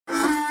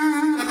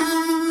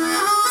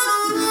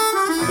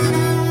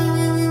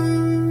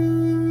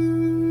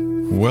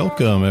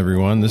Welcome,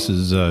 everyone. This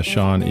is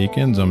Sean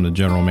Eakins. I'm the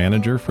general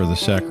manager for the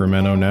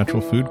Sacramento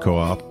Natural Food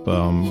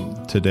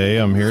Co-op. Today,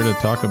 I'm here to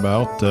talk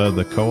about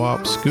the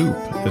Co-op Scoop.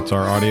 It's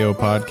our audio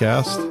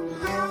podcast,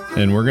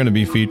 and we're going to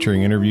be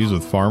featuring interviews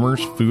with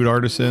farmers, food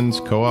artisans,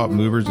 co-op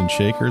movers and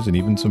shakers, and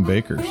even some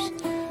bakers.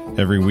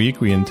 Every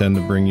week, we intend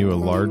to bring you a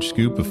large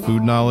scoop of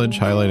food knowledge,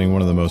 highlighting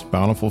one of the most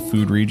bountiful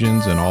food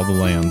regions in all the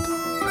land.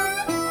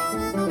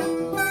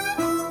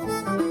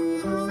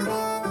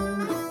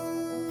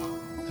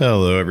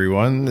 Hello,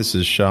 everyone. This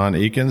is Sean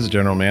Eakins,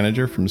 General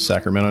Manager from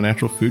Sacramento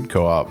Natural Food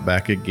Co-op,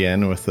 back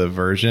again with a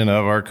version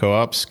of our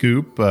Co-op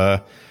Scoop,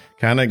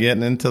 kind of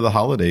getting into the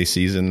holiday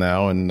season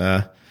now, and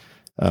I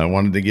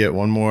wanted to get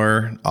one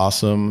more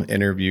awesome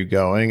interview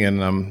going,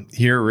 and I'm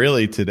here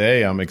really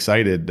today. I'm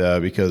excited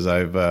because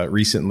I've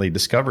recently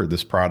discovered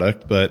this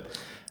product, but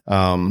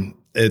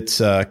it's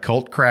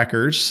Cult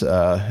Crackers.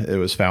 It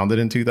was founded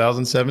in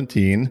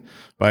 2017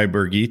 by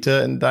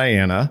Birgitta and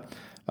Diana.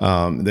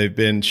 They've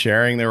been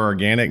sharing their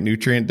organic,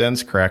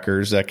 nutrient-dense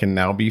crackers that can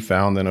now be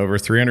found in over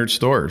 300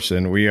 stores,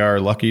 and we are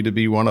lucky to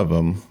be one of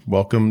them.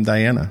 Welcome,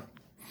 Diana.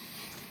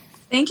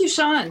 Thank you,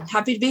 Sean.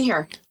 Happy to be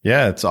here.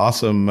 Yeah, it's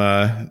awesome,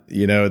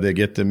 they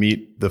get to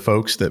meet the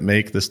folks that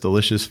make this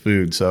delicious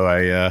food. So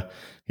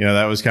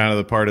that was kind of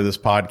the part of this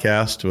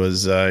podcast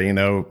was,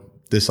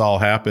 this all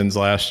happens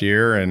last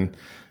year, and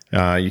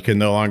you can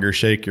no longer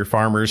shake your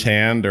farmer's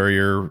hand or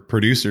your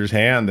producer's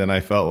hand. And I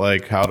felt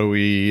like, how do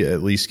we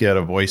at least get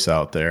a voice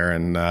out there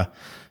and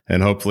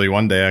hopefully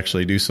one day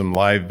actually do some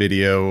live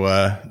video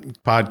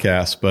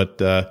podcasts. But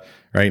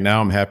right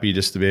now I'm happy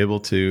just to be able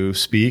to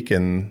speak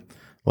and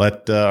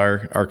let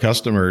our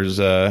customers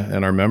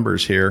and our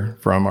members hear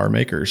from our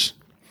makers.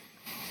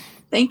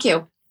 Thank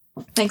you.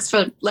 Thanks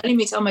for letting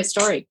me tell my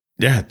story.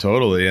 Yeah,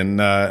 totally.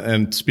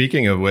 And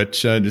speaking of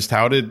which, just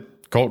how did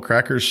Cult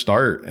Crackers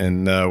start,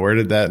 and where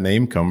did that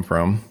name come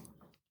from?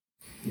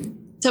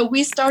 So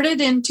we started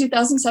in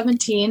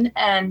 2017,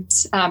 and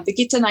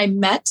Birgitta and I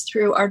met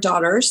through our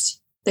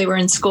daughters. They were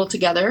in school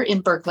together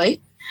in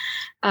Berkeley.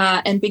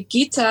 And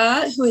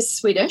Birgitta, who is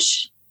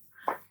Swedish,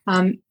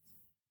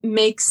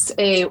 makes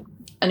an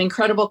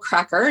incredible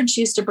cracker, and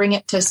she used to bring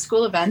it to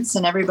school events,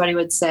 and everybody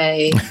would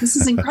say, "This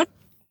is incredible.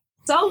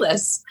 Sell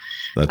this."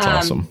 That's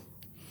awesome.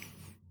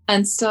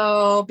 And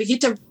so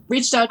Birgitta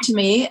reached out to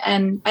me,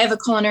 and I have a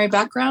culinary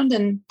background,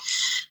 and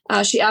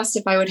she asked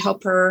if I would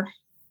help her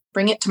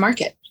bring it to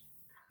market.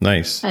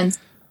 Nice. And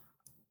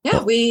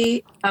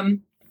we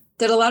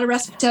did a lot of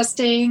recipe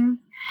testing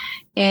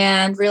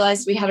and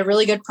realized we had a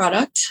really good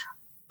product.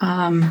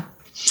 And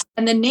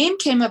the name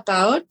came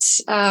about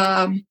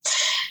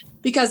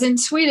because in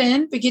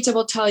Sweden, Birgitta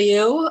will tell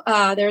you,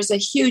 there's a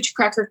huge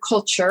cracker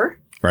culture.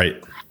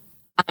 Right.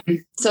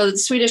 So the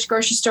Swedish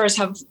grocery stores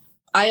have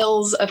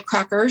aisles of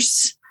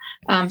crackers.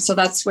 So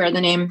that's where the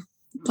name,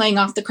 playing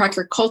off the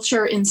cracker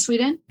culture in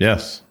Sweden.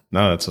 Yes.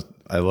 No,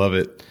 I love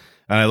it.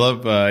 And I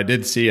love, I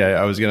did see,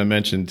 I was going to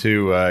mention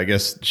too, I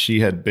guess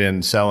she had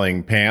been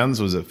selling pans.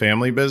 Was it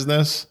family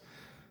business?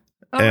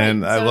 Oh,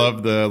 and right. I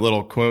love the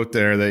little quote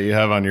there that you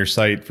have on your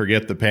site,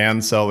 forget the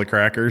pans, sell the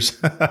crackers.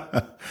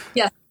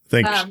 Yeah. I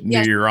think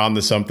knew you were on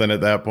to something at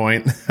that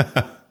point.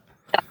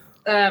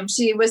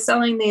 She was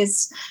selling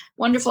these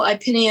wonderful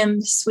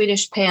Ipinium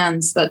Swedish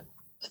pans that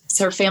it's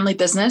her family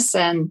business,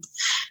 and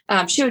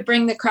she would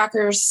bring the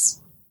crackers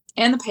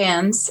and the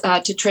pans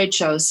to trade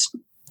shows,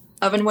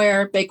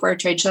 ovenware, bakeware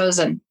trade shows,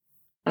 and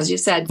as you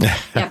said,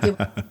 people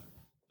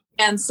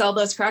and sell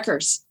those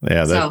crackers.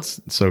 Yeah, that's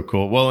so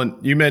cool. Well,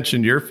 and you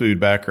mentioned your food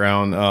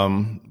background.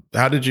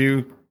 How did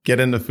you get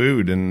into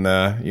food? And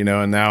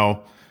and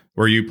now,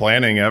 were you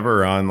planning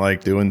ever on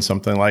like doing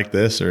something like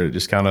this, or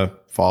just kind of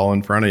fall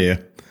in front of you?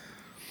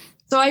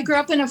 So I grew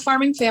up in a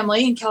farming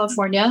family in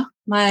California.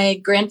 My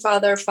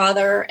grandfather,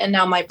 father, and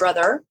now my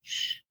brother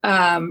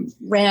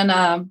ran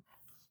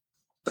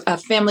a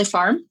family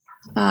farm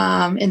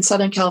in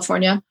Southern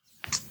California.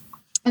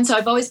 And so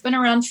I've always been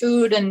around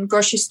food and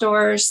grocery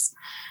stores.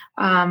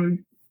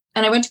 And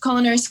I went to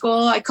culinary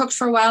school. I cooked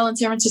for a while in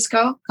San Francisco,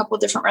 a couple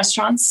of different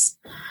restaurants.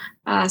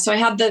 So I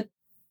had the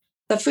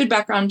food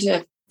background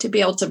to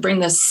be able to bring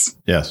this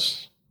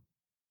to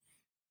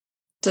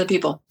the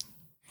people.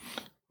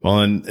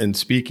 Well, and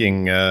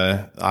speaking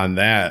on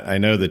that, I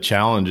know the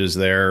challenges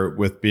there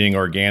with being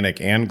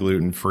organic and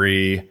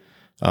gluten-free.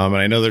 And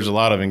I know there's a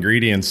lot of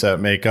ingredients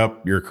that make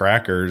up your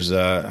crackers.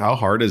 How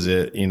hard is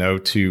it,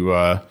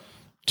 to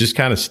just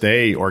kind of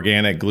stay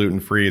organic,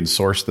 gluten-free, and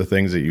source the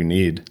things that you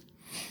need?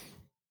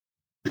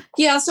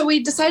 Yeah, so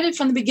we decided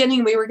from the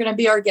beginning we were going to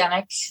be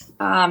organic.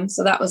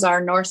 So that was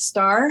our North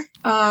Star.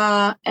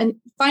 And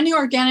finding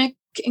organic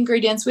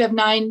ingredients, we have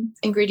 9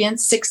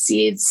 ingredients, 6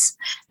 seeds,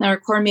 and our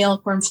cornmeal,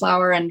 corn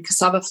flour, and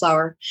cassava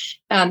flour.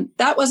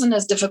 That wasn't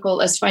as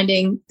difficult as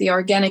finding the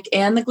organic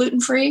and the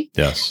gluten-free.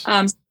 Yes.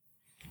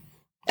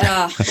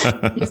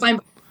 You find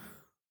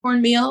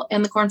cornmeal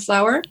and the corn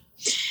flour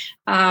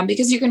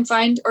because you can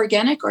find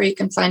organic or you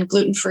can find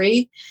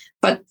gluten-free,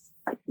 but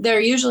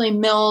they're usually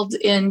milled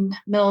in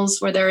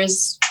mills where there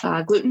is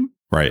gluten.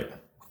 Right.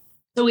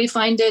 So we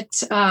find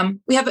it,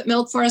 we have it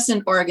milled for us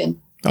in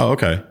Oregon. Oh,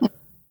 okay.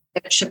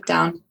 Get it shipped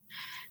down.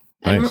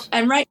 Nice.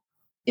 And right,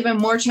 even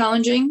more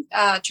challenging,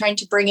 trying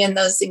to bring in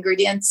those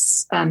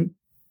ingredients,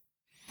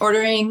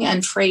 ordering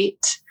and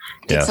freight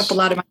takes up a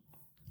lot of money.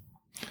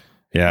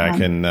 Yeah, I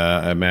can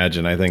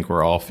imagine. I think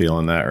we're all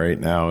feeling that right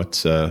now.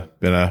 It's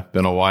been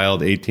a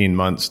wild 18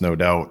 months, no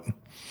doubt.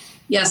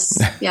 Yes,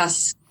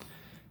 yes.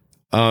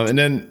 And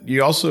then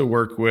you also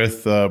work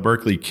with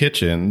Berkeley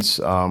Kitchens,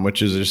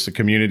 which is just a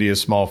community of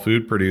small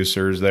food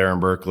producers there in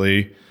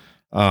Berkeley,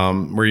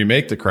 where you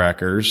make the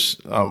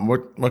crackers.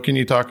 What can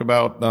you talk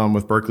about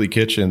with Berkeley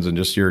Kitchens and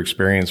just your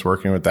experience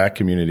working with that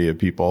community of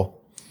people?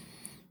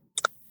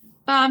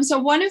 So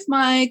one of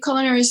my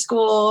culinary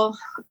school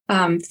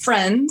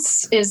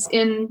friends is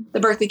in the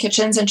Berkeley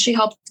Kitchens, and she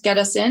helped get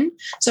us in.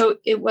 So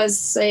it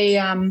was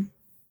a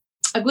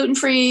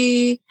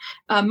gluten-free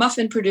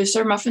muffin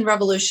producer, Muffin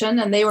Revolution,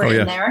 and they were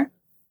in there.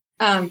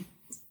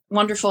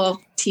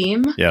 Wonderful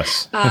team.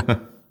 Yes.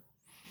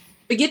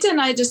 Birgitta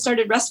and I just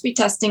started recipe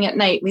testing at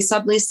night. We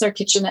subleased their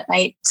kitchen at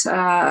night,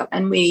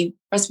 and we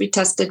recipe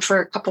tested for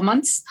a couple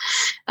months.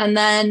 And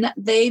then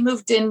they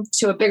moved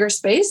into a bigger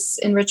space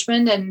in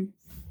Richmond, and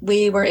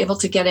we were able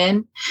to get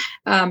in.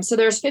 So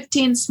there's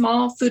 15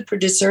 small food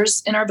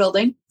producers in our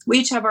building. We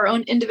each have our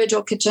own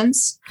individual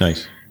kitchens.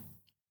 Nice.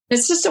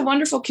 It's just a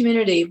wonderful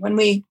community. When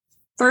we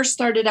first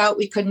started out,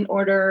 we couldn't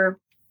order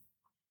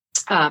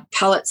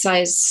pallet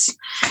size.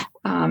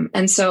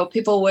 And so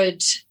people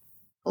would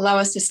allow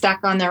us to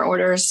stack on their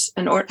orders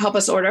and help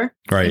us order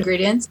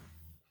ingredients.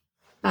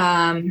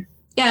 And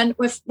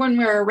when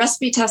we're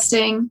recipe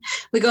testing,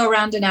 we go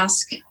around and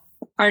ask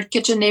our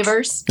kitchen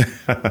neighbors.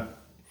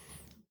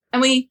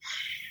 And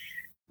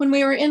when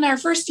we were in our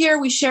first year,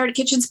 we shared a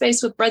kitchen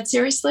space with Bread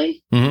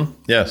Seriously. Mm-hmm.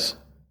 Yes.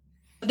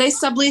 They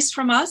subleased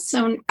from us,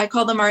 and I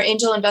call them our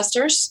angel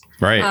investors.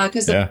 Right.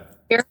 Because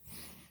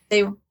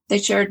they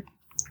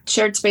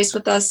shared space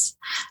with us.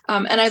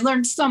 And I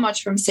learned so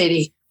much from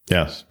Sadie.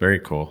 Yes. Very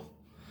cool.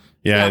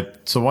 Yeah.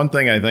 So one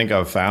thing I think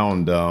I've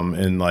found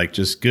in like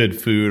just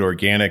good food,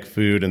 organic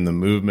food, and the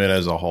movement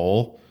as a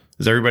whole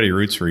is everybody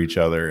roots for each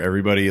other.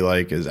 Everybody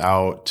like is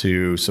out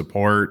to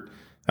support.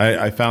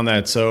 I found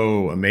that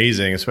so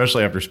amazing,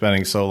 especially after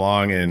spending so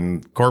long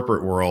in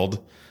corporate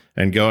world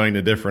and going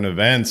to different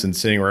events and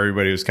seeing where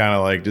everybody was kind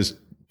of like just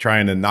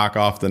trying to knock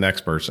off the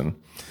next person.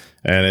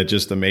 And it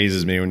just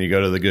amazes me when you go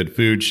to the good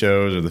food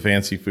shows or the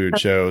fancy food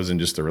shows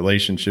and just the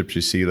relationships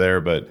you see there.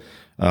 But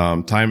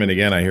time and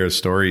again, I hear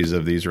stories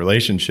of these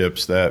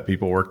relationships that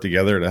people work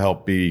together to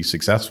help be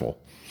successful.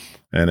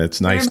 And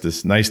it's nice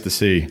to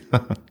see.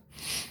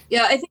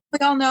 Yeah, I think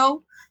we all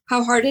know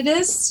how hard it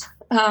is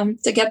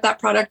to get that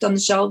product on the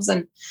shelves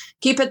and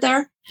keep it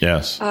there.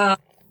 Yes.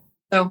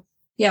 So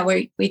yeah,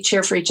 we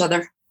cheer for each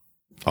other.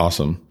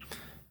 Awesome.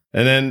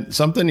 And then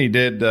something you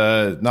did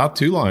not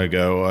too long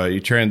ago, you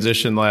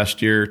transitioned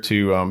last year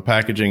to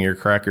packaging your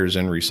crackers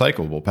in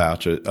recyclable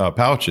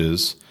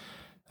pouches.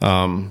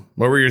 What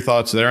were your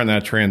thoughts there on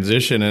that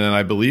transition? And then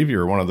I believe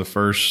you're one of the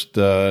first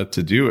to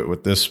do it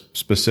with this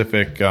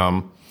specific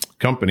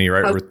company,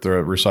 right? With the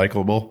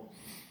recyclable.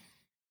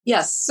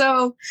 Yes.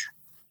 So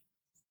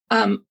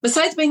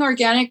besides being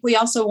organic, we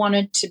also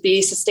wanted to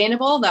be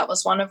sustainable. That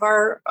was one of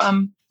our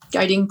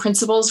guiding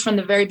principles from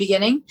the very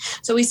beginning.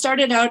 So we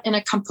started out in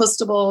a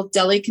compostable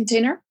deli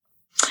container,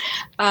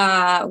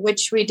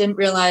 which we didn't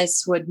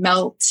realize would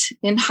melt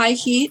in high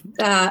heat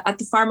at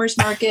the farmer's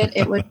market.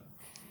 It would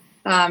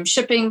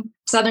shipping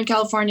Southern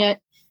California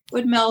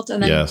would melt,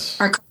 and then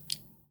our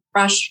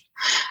fresh.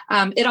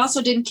 It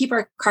also didn't keep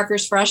our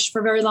crackers fresh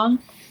for very long.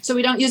 So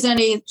we don't use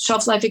any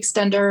shelf life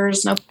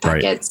extenders, no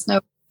packets,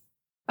 no.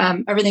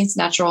 Everything's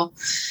natural.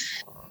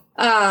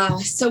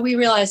 So we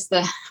realized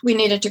that we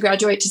needed to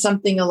graduate to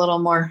something a little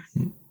more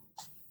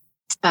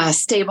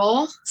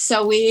stable.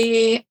 So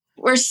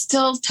we're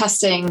still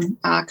testing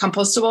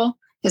compostable,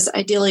 because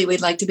ideally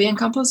we'd like to be in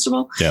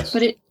compostable. Yes.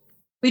 But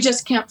we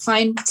just can't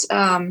find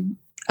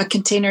a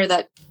container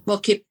that will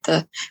keep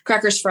the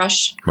crackers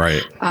fresh.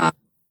 Right.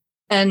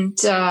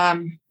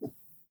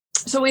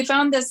 So we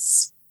found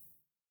this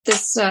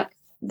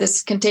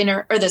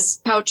container, or this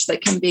pouch,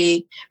 that can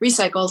be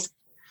recycled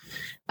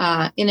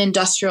in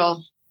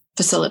industrial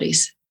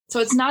facilities. So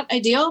it's not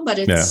ideal, but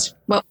it's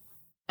what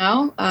we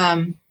know.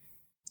 And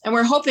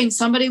we're hoping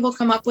somebody will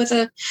come up with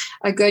a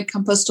good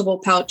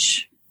compostable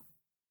pouch.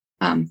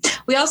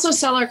 We also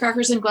sell our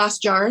crackers in glass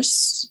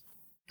jars.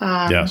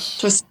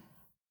 To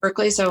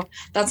Berkeley, so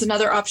that's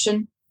another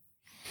option.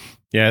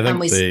 Yeah, I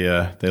think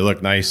they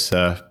look nice,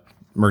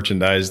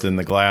 merchandised in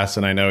the glass,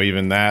 and I know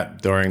even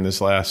that during this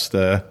last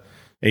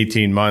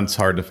 18 months,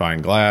 hard to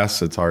find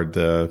glass. It's hard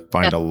to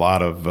find a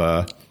lot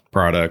of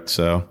product.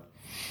 So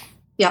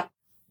yeah,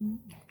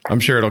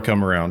 I'm sure it'll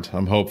come around.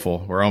 I'm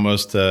hopeful. We're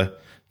almost to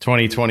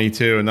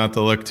 2022, and not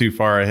to look too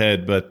far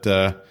ahead, but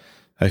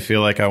I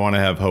feel like I want to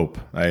have hope.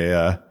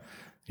 I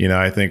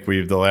think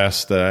the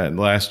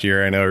last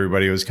year, I know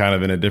everybody was kind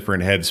of in a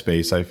different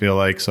headspace. I feel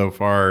like so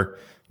far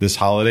this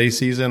holiday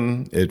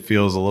season, it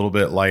feels a little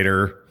bit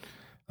lighter.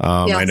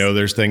 I know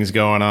there's things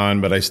going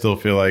on, but I still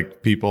feel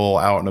like people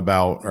out and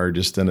about are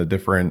just in a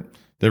different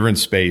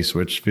space,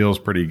 which feels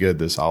pretty good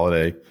this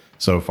holiday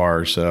so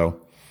far.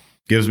 So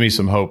gives me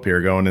some hope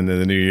here going into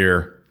the new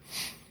year.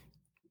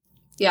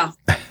 Yeah.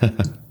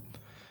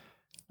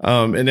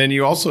 And then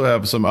you also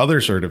have some other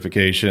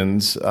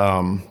certifications.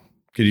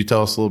 Could you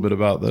tell us a little bit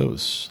about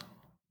those?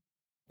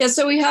 Yeah,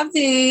 so we have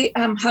the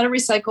How to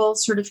Recycle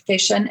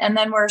certification, and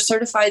then we're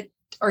certified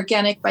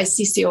organic by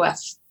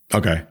CCOF.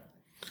 Okay.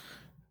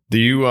 Do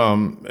you,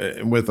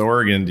 with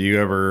Oregon, do you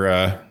ever,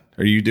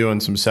 are you doing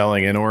some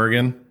selling in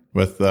Oregon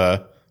with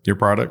your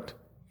product?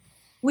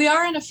 We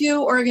are in a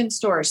few Oregon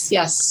stores,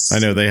 yes. I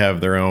know they have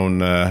their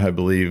own, I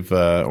believe,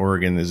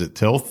 Oregon, is it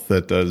Tilth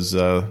that does,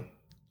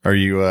 are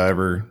you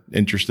ever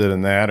interested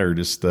in that, or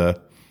just, I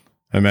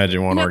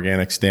imagine one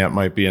organic stamp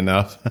might be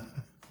enough?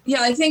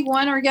 Yeah, I think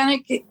one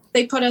organic,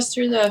 they put us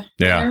through the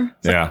winter.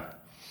 Yeah.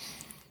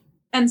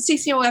 And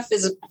CCOF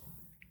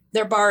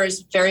their bar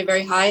is very,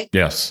 very high.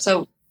 Yes.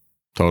 So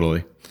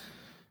totally.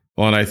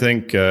 Well, and I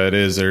think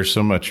there's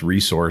so much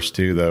resource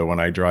too, though, when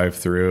I drive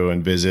through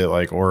and visit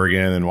like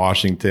Oregon and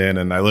Washington,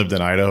 and I lived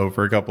in Idaho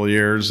for a couple of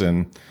years.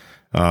 And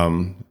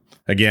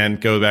again,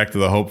 go back to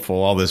the hopeful,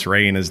 all this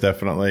rain is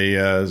definitely,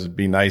 it'd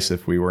be nice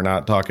if we were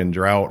not talking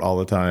drought all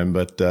the time,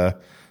 but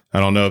I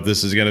don't know if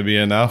this is going to be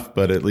enough,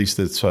 but at least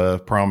it's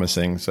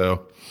promising.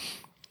 So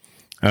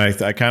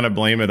I kind of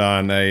blame it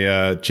on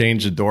I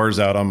changed the doors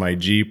out on my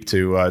Jeep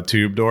to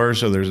tube doors,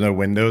 so there's no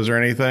windows or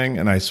anything.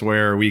 And I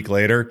swear a week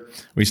later,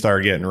 we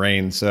started getting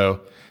rain. So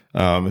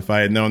if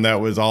I had known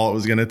that was all it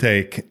was going to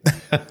take.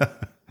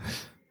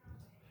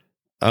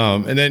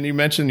 And then you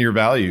mentioned your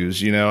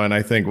values, and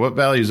I think, what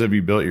values have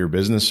you built your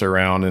business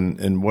around,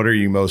 and what are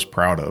you most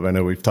proud of? I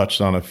know we've touched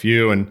on a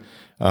few, and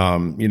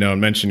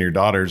mentioned your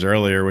daughters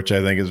earlier, which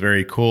I think is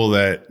very cool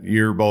that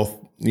you're both,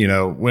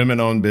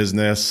 women-owned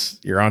business,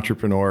 you're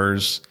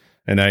entrepreneurs,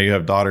 and now you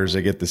have daughters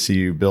that get to see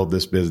you build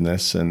this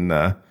business. And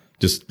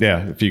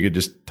if you could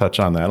just touch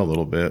on that a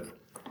little bit.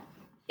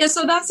 Yeah,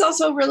 so that's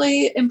also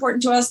really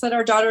important to us, that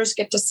our daughters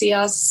get to see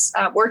us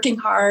working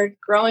hard,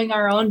 growing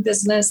our own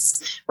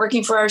business,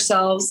 working for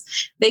ourselves.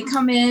 They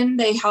come in,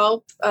 they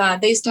help.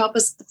 They used to help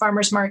us at the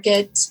farmers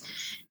market.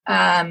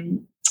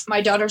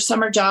 My daughter's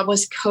summer job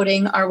was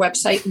coding our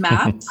website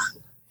map.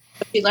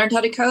 She learned how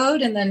to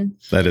code, and then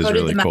that is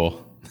really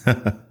cool.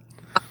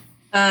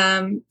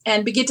 And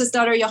Birgitta's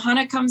daughter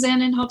Johanna comes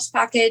in and helps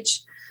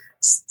package.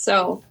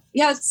 So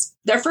yeah, it's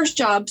their first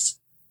jobs.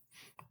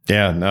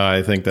 Yeah, no,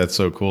 I think that's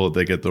so cool that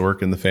they get to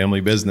work in the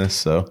family business.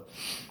 So,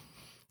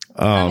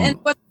 and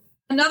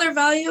another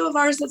value of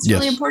ours that's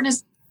really important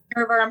is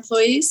care of our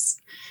employees.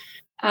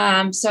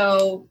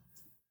 So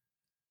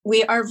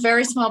we are a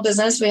very small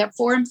business. We have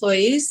 4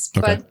 employees,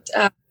 but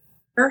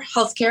we're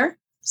healthcare.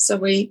 So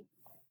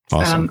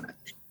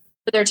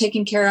they're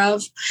taken care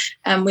of.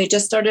 And we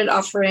just started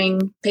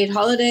offering paid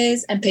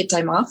holidays and paid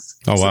time off.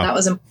 Oh, wow. So that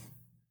was important.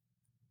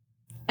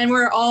 And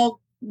we're all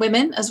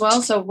women as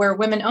well. So we're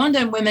women owned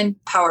and women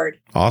powered.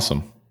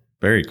 Awesome.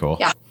 Very cool.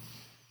 Yeah.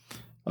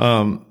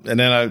 And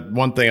then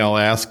one thing I'll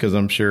ask, because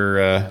I'm sure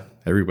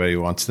everybody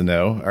wants to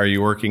know, are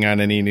you working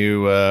on any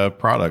new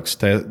products,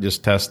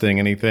 just testing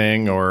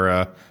anything,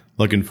 or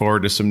looking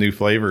forward to some new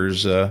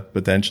flavors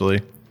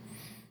potentially?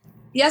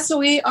 Yeah, so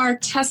we are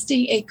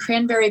testing a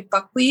cranberry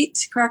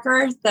buckwheat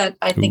cracker that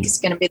I think is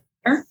going to be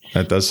there.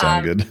 That does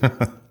sound good.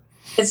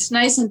 It's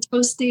nice and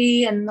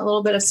toasty and a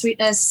little bit of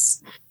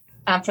sweetness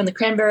from the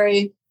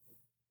cranberry.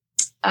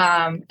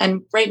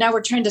 And right now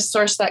we're trying to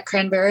source that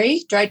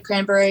dried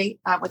cranberry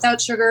without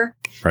sugar.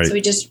 Right. So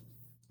we just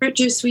fruit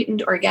juice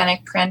sweetened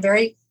organic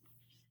cranberry.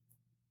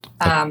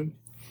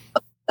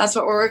 That's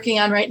what we're working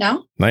on right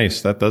now.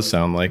 Nice. That does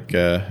sound like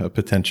a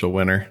potential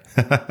winner.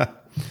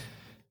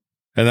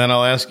 And then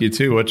I'll ask you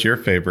too, what's your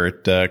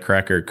favorite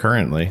cracker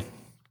currently?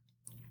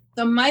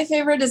 So my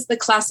favorite is the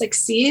classic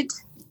seed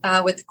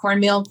with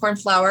cornmeal and corn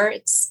flour.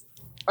 It's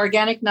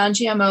organic,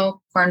 non-GMO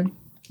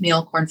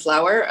cornmeal, corn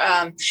flour.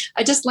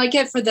 I just like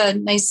it for the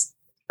nice,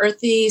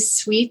 earthy,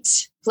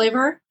 sweet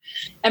flavor.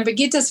 And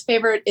Birgitta's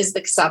favorite is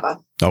the cassava.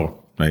 Oh,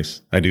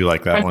 nice. I do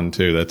like that one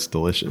too. That's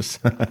delicious.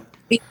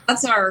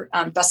 That's our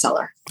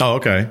bestseller. Oh,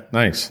 okay.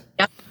 Nice.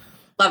 Yeah.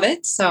 Love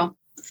it. So,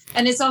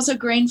 and it's also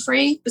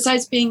grain-free,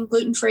 besides being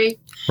gluten-free.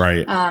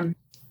 Right.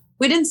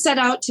 We didn't set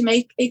out to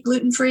make a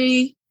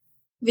gluten-free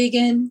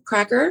vegan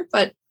cracker,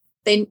 but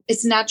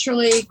it's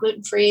naturally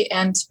gluten-free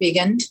and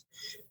vegan.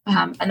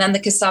 And then the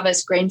cassava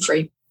is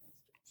grain-free.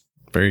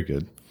 Very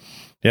good.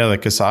 Yeah, the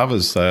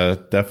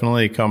cassavas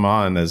definitely come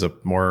on as a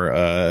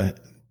more,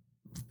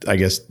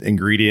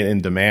 ingredient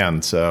in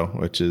demand. So,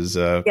 which is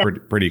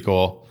pretty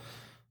cool.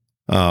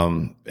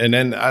 And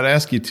then I'd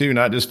ask you too,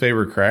 not just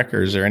favorite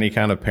crackers, or any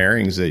kind of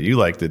pairings that you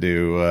like to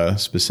do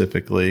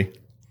specifically.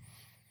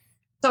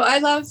 So I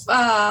love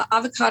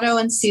avocado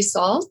and sea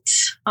salt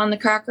on the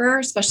cracker,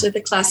 especially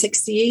the classic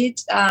seed.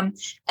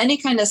 Any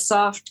kind of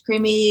soft,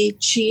 creamy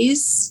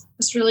cheese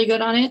is really good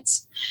on it.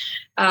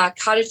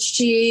 Cottage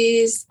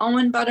cheese,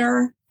 almond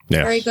butter,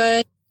 very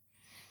good.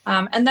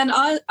 And then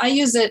I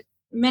use it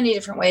many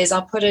different ways.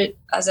 I'll put it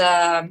as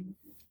a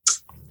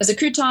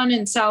crouton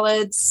in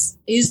salads.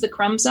 I use the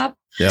crumbs up.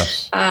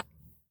 Yes.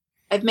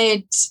 I've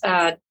made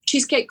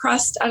cheesecake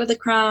crust out of the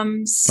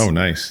crumbs. Oh,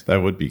 nice.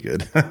 That would be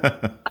good.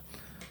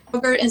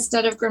 Yogurt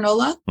instead of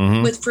granola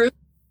with fruit.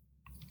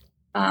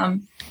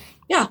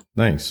 Yeah.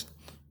 Nice.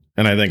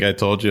 And I think I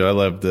told you I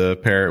love to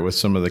pair it with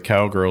some of the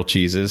cowgirl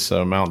cheeses.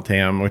 So Mount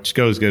Tam, which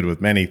goes good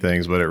with many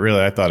things, but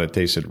I thought it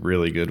tasted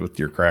really good with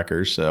your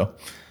crackers. So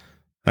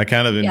I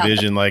kind of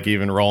envision like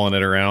even rolling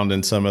it around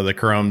in some of the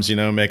crumbs,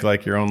 make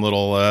like your own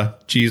little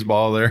cheese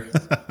ball there.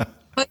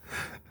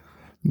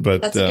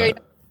 But that's great.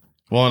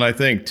 Well, and I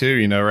think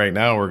too, right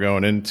now we're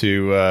going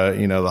into,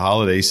 the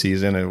holiday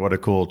season, and what a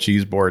cool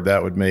cheese board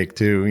that would make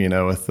too,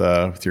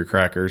 with your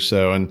crackers.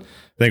 So, and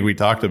I think we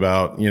talked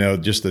about,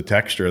 just the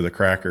texture of the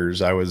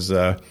crackers. I was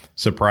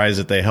surprised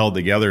that they held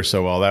together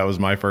so well. That was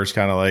my first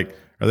kind of like,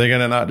 are they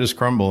going to not just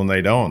crumble? And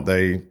they don't.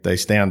 They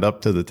stand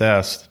up to the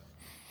test.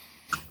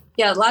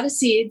 Yeah, a lot of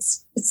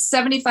seeds. It's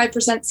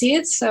 75%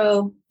 seeds.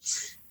 So,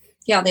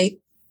 yeah, they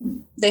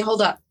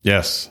hold up.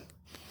 Yes.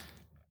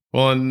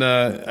 Well, and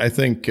I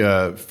think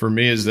for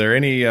me, is there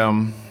any,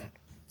 I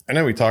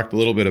know we talked a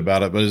little bit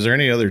about it, but is there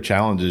any other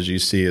challenges you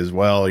see as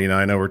well?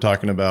 I know we're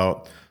talking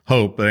about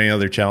hope, but any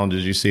other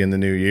challenges you see in the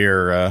new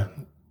year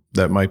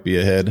that might be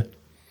ahead?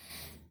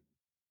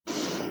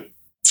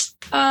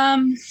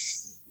 I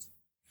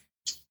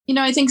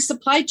think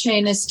supply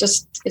chain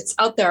is it's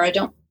out there. I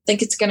don't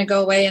think it's going to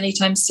go away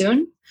anytime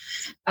soon.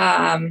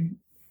 And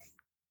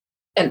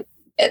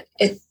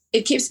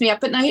it keeps me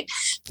up at night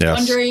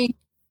wondering,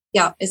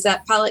 is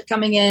that pallet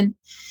coming in?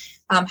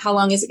 How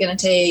long is it going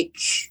to take?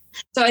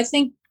 So I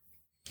think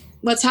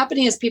what's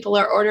happening is people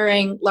are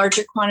ordering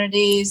larger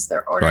quantities.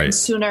 They're ordering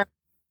sooner,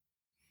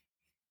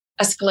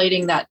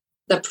 escalating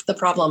the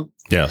problem.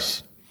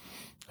 Yes.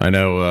 I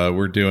know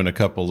we're doing a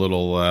couple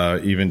little,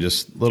 even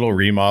just little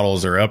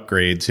remodels or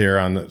upgrades here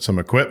on some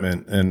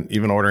equipment, and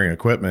even ordering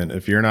equipment.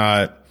 If you're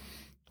not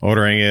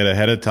ordering it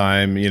ahead of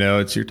time,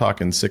 you're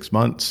talking 6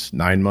 months,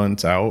 9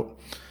 months out.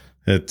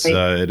 It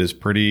is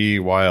pretty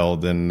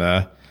wild.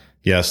 And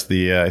yes,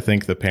 I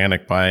think the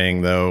panic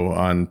buying though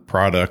on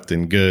product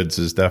and goods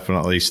is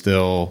definitely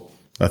still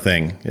a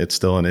thing. It's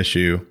still an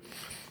issue.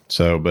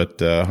 So,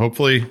 but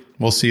hopefully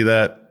we'll see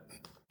that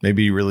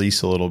maybe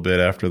release a little bit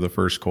after the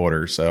first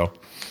quarter. So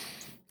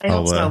I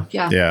hope so.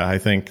 Yeah, I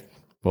think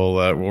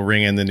we'll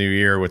ring in the new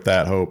year with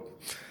that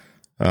hope.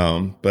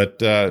 Well,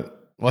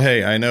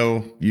 hey, I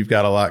know you've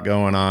got a lot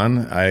going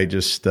on. I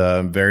just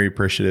very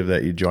appreciative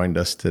that you joined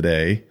us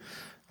today.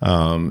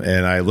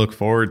 And I look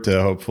forward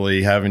to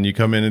hopefully having you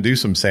come in and do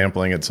some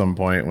sampling at some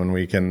point when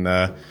we can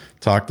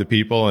talk to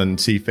people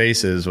and see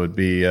faces would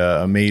be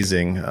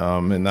amazing,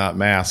 and not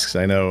masks.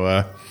 I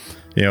know,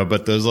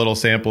 but those little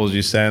samples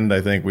you send, I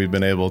think we've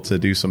been able to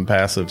do some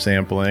passive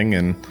sampling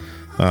and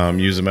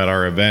use them at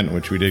our event,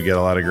 which we did get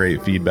a lot of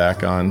great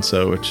feedback on.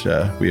 So, which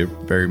we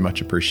very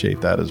much appreciate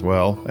that as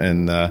well.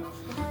 And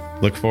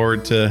look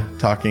forward to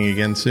talking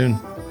again soon.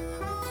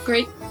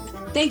 Great.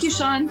 Thank you,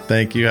 Sean.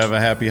 Thank you. Have a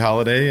happy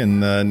holiday and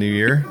New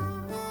Year.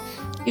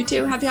 You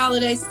too. Happy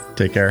holidays.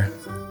 Take care.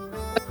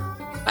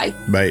 Bye.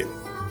 Bye.